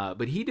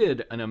 But he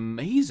did an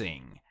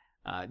amazing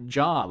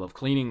job of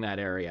cleaning that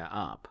area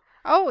up.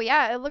 Oh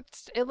yeah, it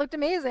looked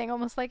amazing,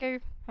 almost like I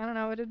don't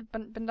know, it had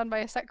been done by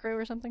a set crew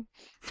or something.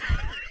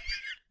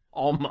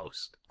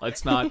 Almost.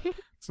 Let's not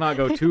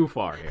go too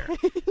far here.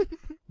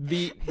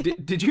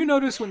 Did you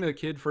notice when the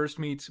kid first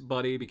meets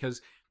Buddy,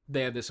 because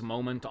they have this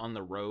moment on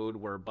the road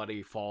where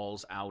Buddy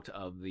falls out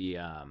of the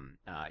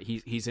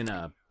he's in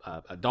a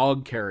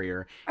dog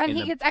carrier, and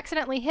he gets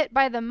accidentally hit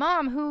by the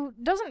mom, who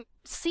doesn't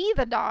see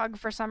the dog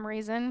for some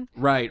reason.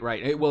 Right.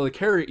 Well, the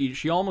carrier,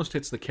 she almost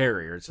hits the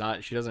carrier.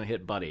 She doesn't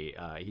hit Buddy.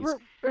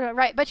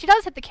 Right, but she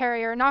does hit the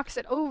carrier, knocks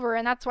it over,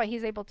 and that's why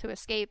he's able to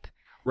escape.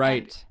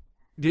 Right.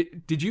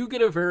 Did you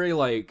get a very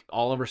like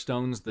Oliver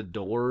Stone's The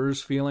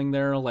Doors feeling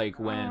there, like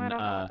when I don't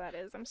know what that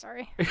is. I'm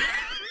sorry.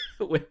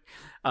 When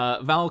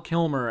Val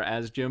Kilmer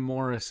as Jim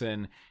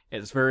Morrison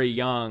is very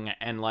young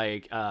and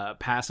like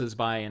passes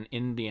by an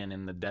Indian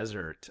in the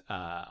desert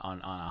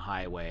on a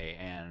highway,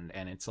 and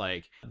it's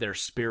like their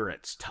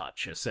spirits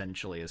touch,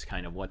 essentially, is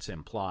kind of what's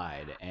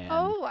implied. And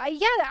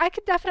yeah, I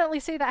could definitely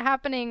see that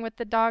happening with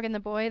the dog and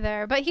the boy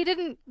there, but he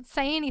didn't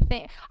say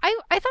anything. I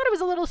thought it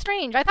was a little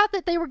strange. I thought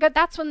that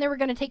that's when they were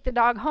going to take the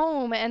dog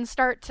home and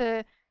start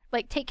to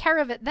like take care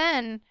of it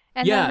then.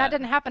 And then that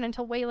didn't happen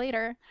until way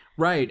later.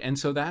 Right, and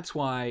so that's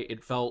why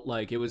it felt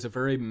like it was a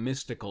very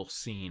mystical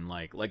scene,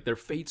 like their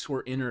fates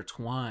were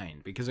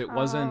intertwined, because it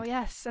wasn't... Oh,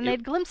 yes, and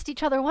they'd glimpsed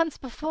each other once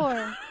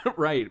before.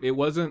 Right, it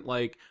wasn't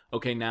like,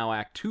 okay, now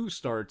Act 2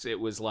 starts. It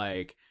was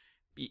like,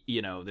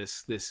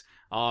 this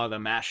the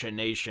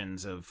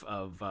machinations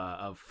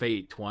of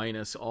fate twine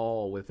us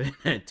all within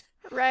it.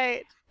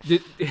 Right.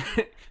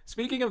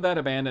 Speaking of that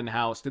abandoned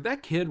house, did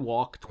that kid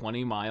walk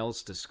 20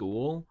 miles to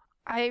school?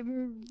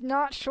 I'm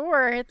not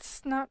sure.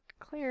 It's not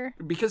clear.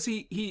 Because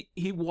he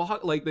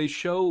walk, like, they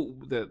show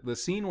the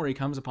scene where he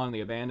comes upon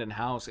the abandoned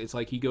house. It's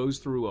like he goes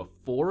through a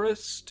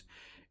forest,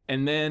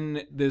 and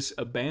then this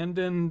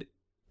abandoned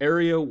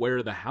area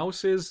where the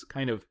house is,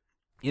 kind of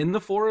in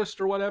the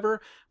forest or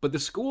whatever, but the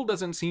school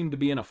doesn't seem to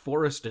be in a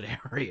forested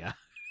area.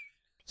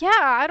 Yeah,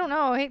 I don't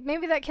know.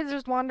 Maybe that kid's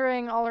just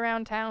wandering all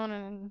around town,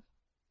 and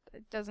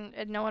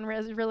no one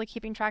is really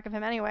keeping track of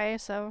him anyway.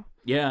 So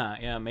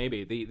Yeah,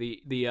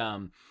 maybe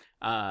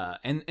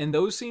and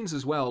those scenes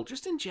as well.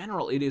 Just in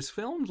general, it is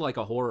filmed like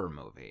a horror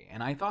movie,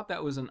 and I thought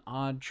that was an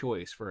odd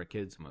choice for a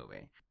kids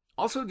movie.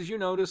 Also, did you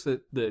notice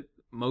that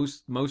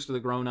most of the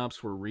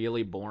grown-ups were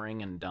really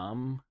boring and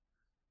dumb?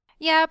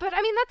 yeah, but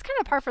I mean that's kind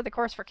of par for the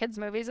course for kids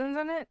movies,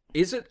 isn't it?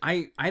 Is it?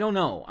 I don't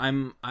know.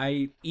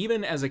 I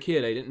even as a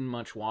kid, I didn't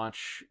much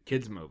watch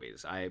kids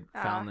movies. I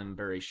found them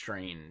very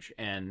strange,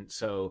 and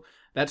so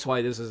that's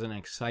why this is an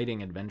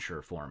exciting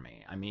adventure for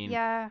me. I mean,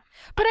 yeah,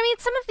 but I mean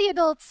some of the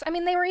adults, I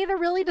mean they were either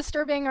really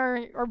disturbing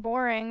or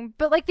boring.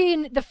 But like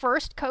the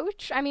first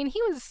coach, I mean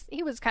he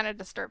was kind of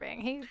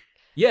disturbing.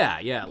 yeah,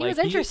 He like was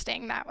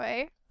interesting that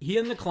way. He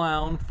and the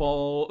clown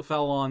fell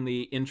on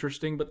the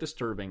interesting but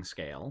disturbing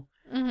scale.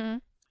 Mm-hmm.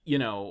 You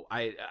know,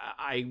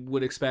 I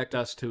would expect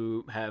us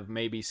to have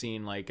maybe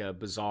seen like a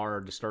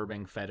bizarre,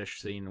 disturbing fetish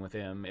scene with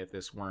him if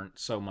this weren't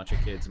so much a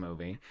kid's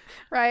movie.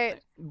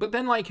 Right. But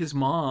then, like, his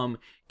mom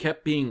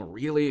kept being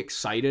really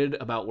excited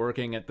about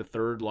working at the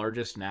third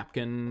largest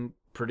napkin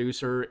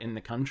producer in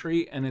the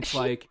country, and it's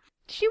like...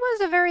 She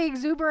was a very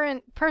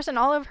exuberant person.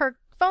 All of her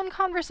phone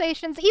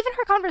conversations, even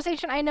her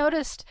conversation I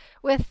noticed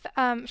with,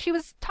 she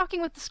was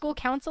talking with the school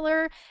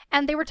counselor,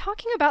 and they were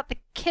talking about the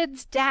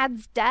kid's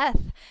dad's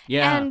death.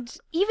 Yeah. And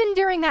even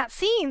during that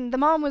scene, the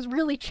mom was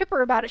really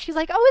chipper about it. She's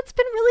like, oh, it's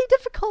been really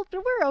difficult,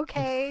 but we're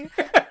okay.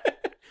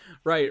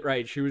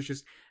 Right. She was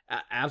just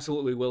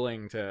absolutely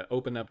willing to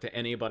open up to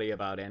anybody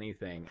about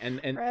anything.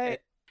 And Right.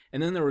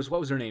 And then there was,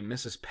 what was her name?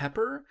 Mrs.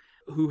 Pepper,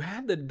 who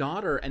had the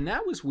daughter, and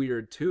that was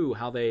weird too,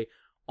 how they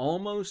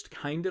almost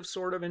kind of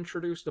sort of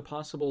introduced a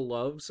possible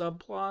love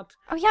subplot.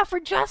 Oh yeah, for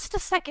just a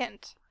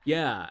second.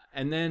 Yeah,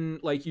 and then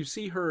like you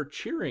see her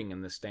cheering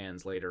in the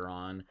stands later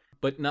on,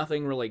 but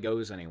nothing really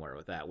goes anywhere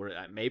with that.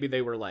 Maybe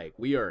they were like,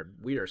 we are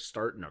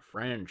starting a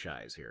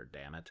franchise here,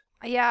 damn it.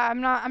 Yeah,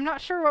 I'm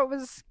not sure what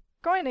was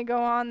going to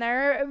go on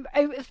there.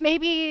 If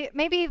maybe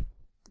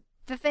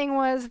the thing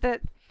was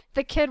that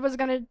the kid was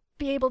going to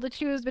be able to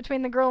choose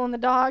between the girl and the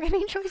dog, and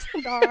he chose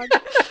the dog.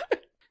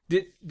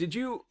 Did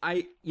you,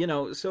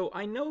 so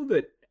I know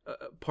that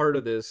part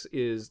of this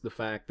is the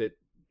fact that,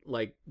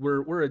 like,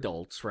 we're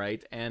adults,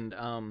 right? And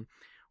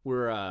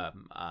we're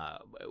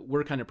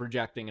kind of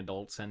projecting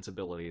adult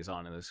sensibilities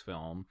onto this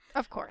film.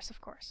 Of course.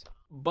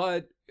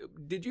 But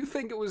did you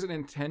think it was an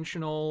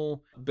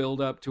intentional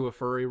build-up to a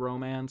furry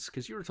romance?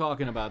 Because you were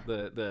talking about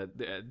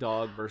the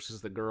dog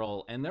versus the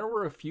girl, and there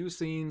were a few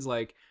scenes,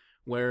 like,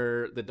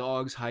 where the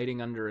dog's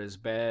hiding under his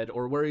bed,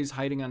 or where he's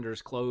hiding under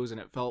his clothes,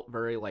 and it felt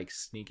very like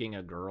sneaking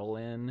a girl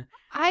in.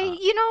 I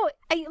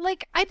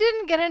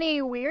didn't get any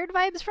weird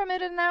vibes from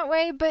it in that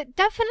way, but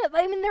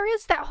definitely, I mean, there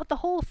is the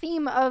whole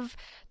theme of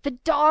the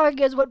dog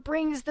is what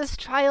brings this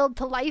child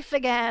to life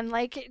again.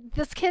 Like,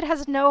 this kid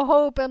has no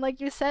hope, and like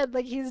you said,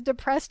 like, he's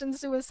depressed and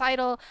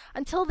suicidal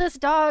until this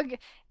dog,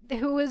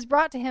 who is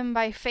brought to him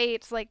by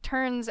fate, like,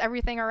 turns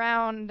everything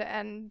around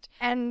and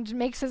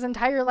makes his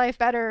entire life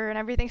better and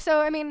everything.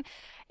 So I mean,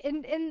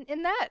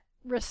 in that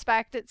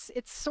respect, it's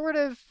sort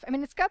of, I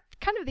mean, it's got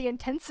kind of the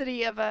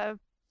intensity of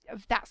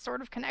that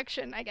sort of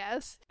connection, I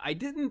guess. I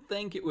didn't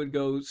think it would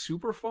go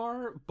super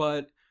far,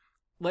 but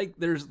like,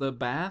 there's the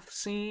bath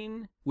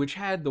scene, which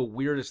had the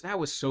weirdest, that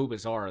was so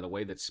bizarre, the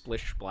way that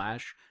Splish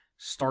Splash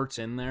starts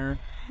in there,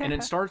 and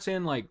it starts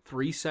in like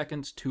 3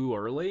 seconds too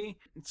early,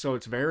 so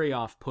it's very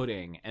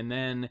off-putting. And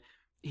then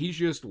he's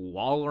just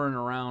wallowing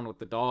around with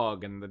the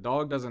dog, and the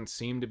dog doesn't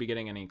seem to be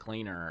getting any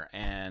cleaner,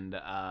 and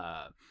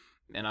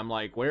I'm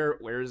like,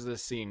 where's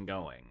this scene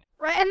going?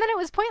 Right, and then it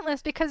was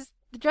pointless because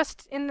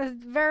just in the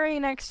very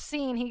next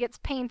scene he gets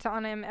paint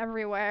on him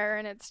everywhere,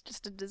 and it's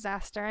just a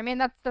disaster. I mean,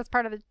 that's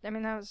part of I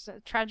mean, that was a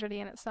tragedy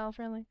in itself,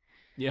 really.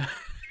 Yeah.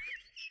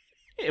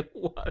 It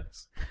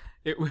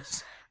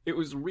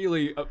was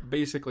really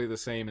basically the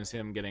same as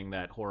him getting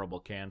that horrible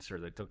cancer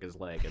that took his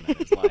leg and then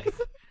his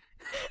life.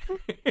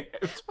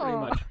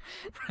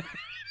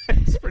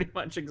 It's pretty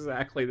much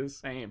exactly the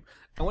same.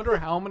 I wonder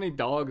how many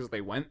dogs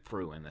they went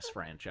through in this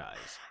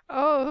franchise.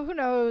 Oh, who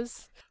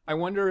knows? I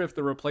wonder if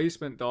the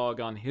replacement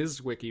dog on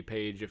his wiki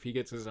page, if he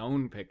gets his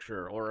own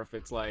picture, or if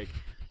it's like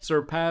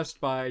surpassed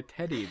by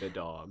Teddy the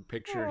dog,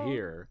 pictured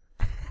here.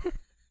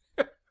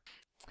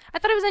 I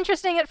thought it was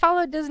interesting. It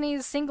followed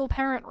Disney's single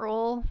parent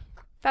rule.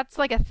 That's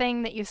like a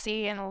thing that you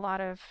see in a lot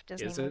of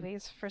Disney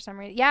movies for some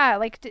reason. Yeah,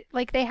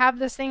 like they have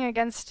this thing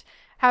against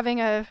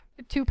having a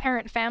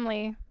 2-parent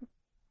family.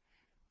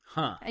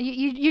 Huh.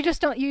 You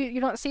just don't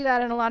you don't see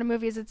that in a lot of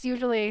movies. It's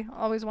usually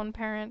always one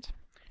parent.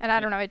 And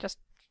I don't know, it just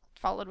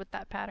followed with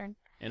that pattern.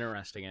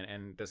 Interesting.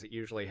 And does it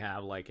usually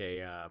have like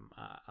a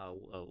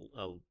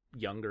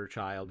younger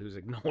child who's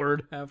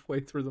ignored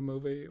halfway through the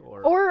movie,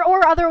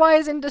 or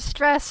otherwise in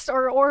distress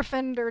or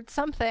orphaned or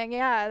something?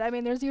 Yeah, I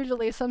mean, there's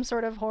usually some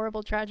sort of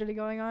horrible tragedy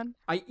going on.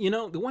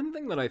 The one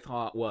thing that I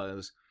thought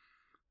was,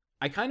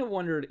 I kind of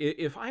wondered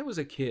if I was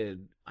a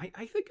kid,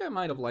 I think I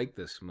might have liked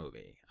this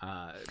movie,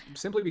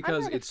 simply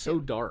because it's so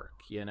dark.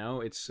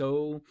 It's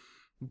so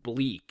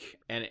bleak,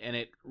 and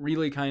it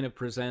really kind of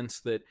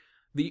presents that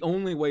the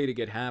only way to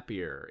get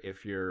happier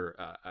if you're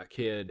a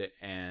kid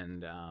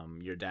and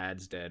your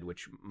dad's dead,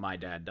 which my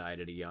dad died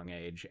at a young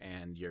age,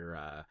 and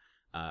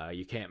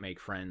you can't make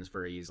friends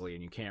very easily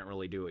and you can't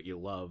really do what you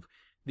love,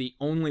 the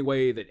only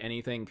way that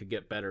anything could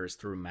get better is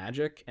through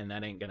magic, and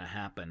that ain't gonna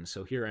happen.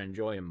 So here, I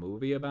enjoy a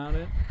movie about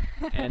it,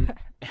 and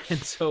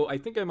so I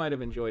think I might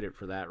have enjoyed it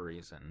for that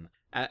reason.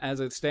 As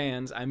it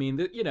stands, I mean,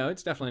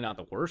 it's definitely not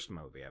the worst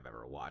movie I've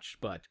ever watched,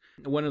 but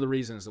one of the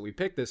reasons that we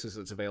picked this is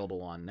it's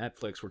available on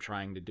Netflix. We're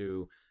trying to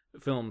do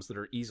films that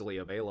are easily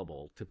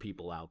available to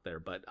people out there,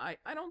 but I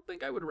don't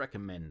think I would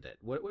recommend it.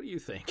 What do you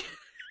think?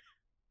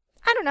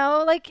 I don't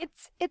know, like,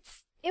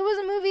 it was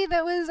a movie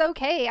that was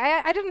okay.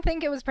 I didn't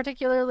think it was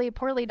particularly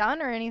poorly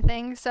done or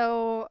anything,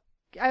 so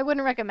I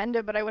wouldn't recommend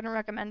it, but I wouldn't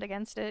recommend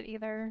against it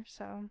either.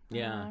 So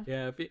yeah.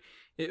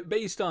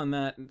 Based on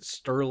that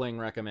sterling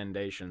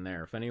recommendation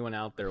there, if anyone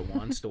out there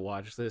wants to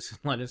watch this and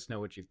let us know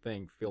what you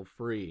think, feel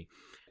free.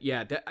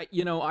 Yeah,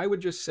 I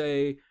would just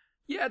say,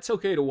 yeah, it's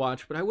okay to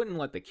watch, but I wouldn't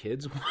let the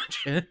kids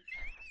watch it.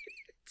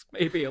 It's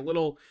maybe a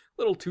little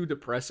too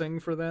depressing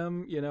for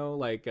them,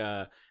 like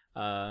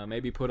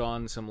maybe put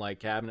on some like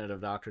Cabinet of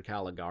Dr.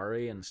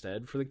 Caligari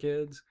instead for the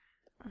kids.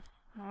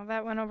 Oh,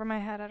 that went over my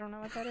head. I don't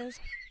know what that is.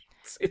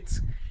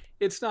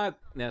 It's not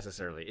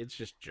necessarily. It's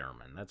just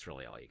German. That's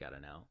really all you got to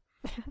know.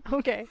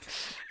 Okay.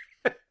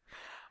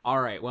 All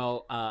right.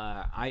 Well,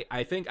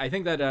 I think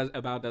that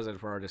about does it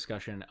for our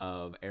discussion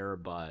of Air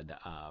Bud.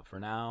 For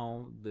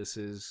now, this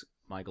is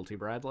Michael T.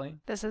 Bradley.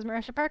 This is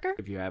Marisha Parker.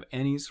 If you have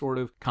any sort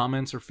of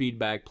comments or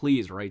feedback,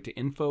 please write to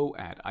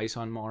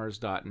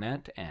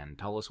info@iceonmars.net and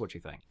tell us what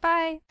you think.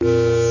 Bye.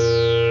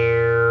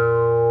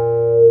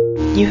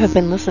 You have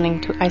been listening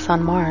to Ice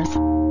on Mars.